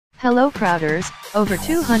Hello Crowders, over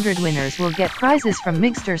 200 winners will get prizes from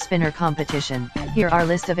MIGGSTER spinner competition. Here are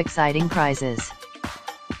list of exciting prizes.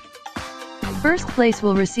 First place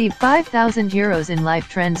will receive €5,000 in Life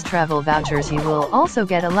Trends travel vouchers. You will also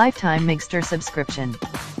get a lifetime MIGGSTER subscription.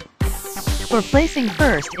 For placing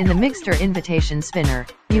first in the MIGGSTER invitation spinner,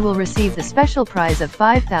 you will receive the special prize of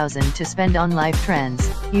 $5,000 to spend on Life Trends.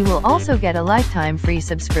 You will also get a lifetime free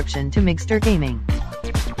subscription to MIGGSTER Gaming.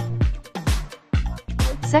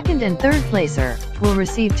 Second and third placer will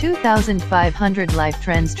receive 2,500 Life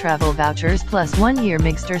Trends travel vouchers plus 1-year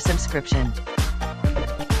MIGGSTER subscription.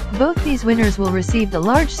 Both these winners will receive the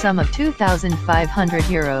large sum of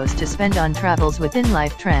 €2,500 to spend on travels within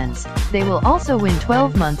Life Trends. They will also win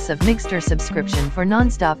 12 months of MIGGSTER subscription for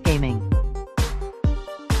non-stop gaming.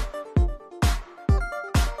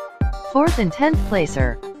 Fourth and 10th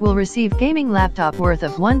placer will receive gaming laptop worth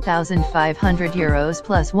of €1,500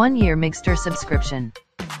 plus 1-year MIGGSTER subscription.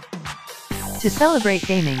 To celebrate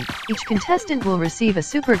gaming, each contestant will receive a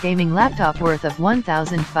super gaming laptop worth of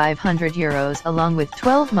 €1,500 along with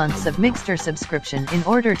 12 months of MIGGSTER subscription in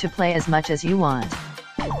order to play as much as you want.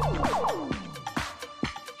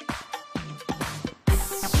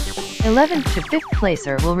 11th to 5th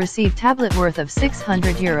placer will receive tablet worth of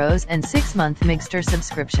 €600 and 6-month MIGGSTER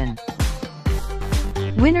subscription.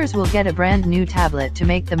 Winners will get a brand new tablet to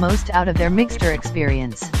make the most out of their MIGGSTER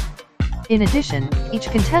experience. In addition, each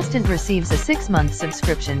contestant receives a 6-month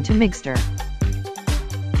subscription to MIGGSTER.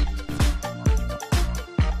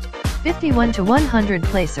 51 to 100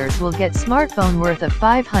 placers will get smartphone worth of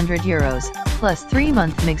 €500 plus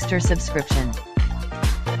 3-month MIGGSTER subscription.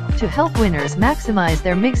 To help winners maximize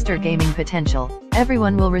their MIGGSTER gaming potential,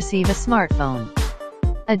 everyone will receive a smartphone.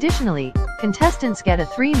 Additionally, contestants get a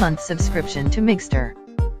 3-month subscription to MIGGSTER.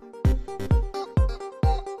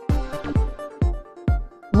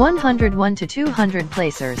 101 to 200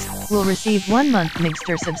 placers will receive 1-month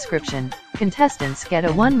MIGGSTER subscription. Contestants get a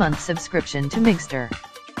 1-month subscription to MIGGSTER.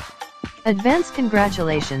 Advance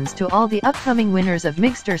congratulations to all the upcoming winners of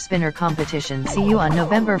MIGGSTER spinner competition. See you on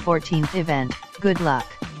November 14th event. Good luck.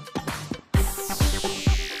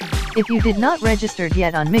 If you did not registered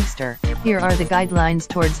yet on MIGGSTER, here are the guidelines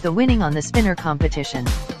towards the winning on the spinner competition.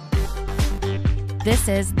 This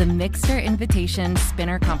is the MIGGSTER Invitation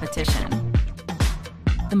Spinner Competition.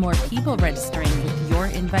 The more people registering with your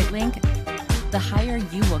invite link, the higher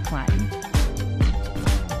you will climb.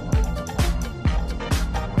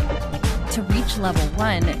 To reach level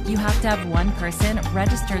 1, you have to have 1 person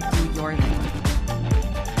registered through your link.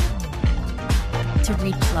 To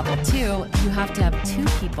reach level 2, you have to have 2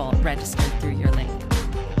 people registered through your link.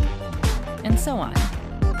 And so on.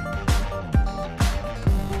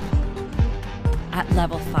 At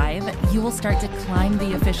level 5, you will start to climb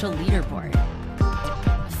the official leaderboard.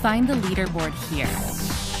 Find the leaderboard here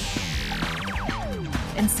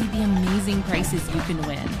and see the amazing prizes you can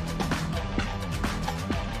win.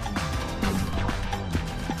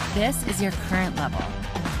 This is your current level.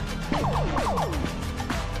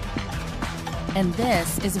 And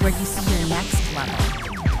this is where you see your next level.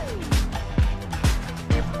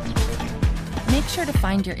 Make sure to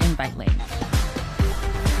find your invite link.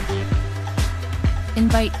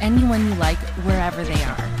 Invite anyone you like wherever they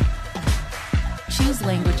are. Choose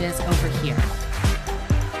languages over here.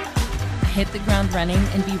 Hit the ground running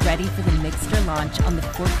and be ready for the MIGGSTER launch on the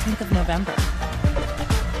 14th of November.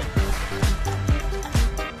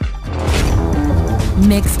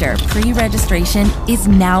 MIGGSTER pre-registration is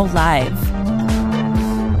now live.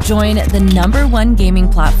 Join the #1 gaming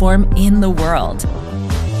platform in the world.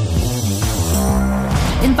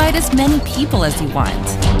 Invite as many people as you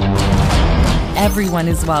want. Everyone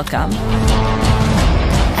is welcome.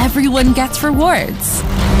 Everyone gets rewards.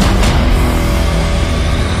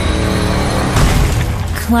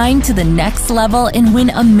 Climb to the next level and win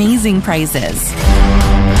amazing prizes.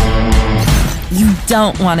 You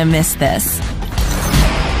don't want to miss this.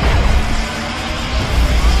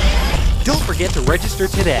 Don't forget to register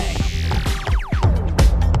today.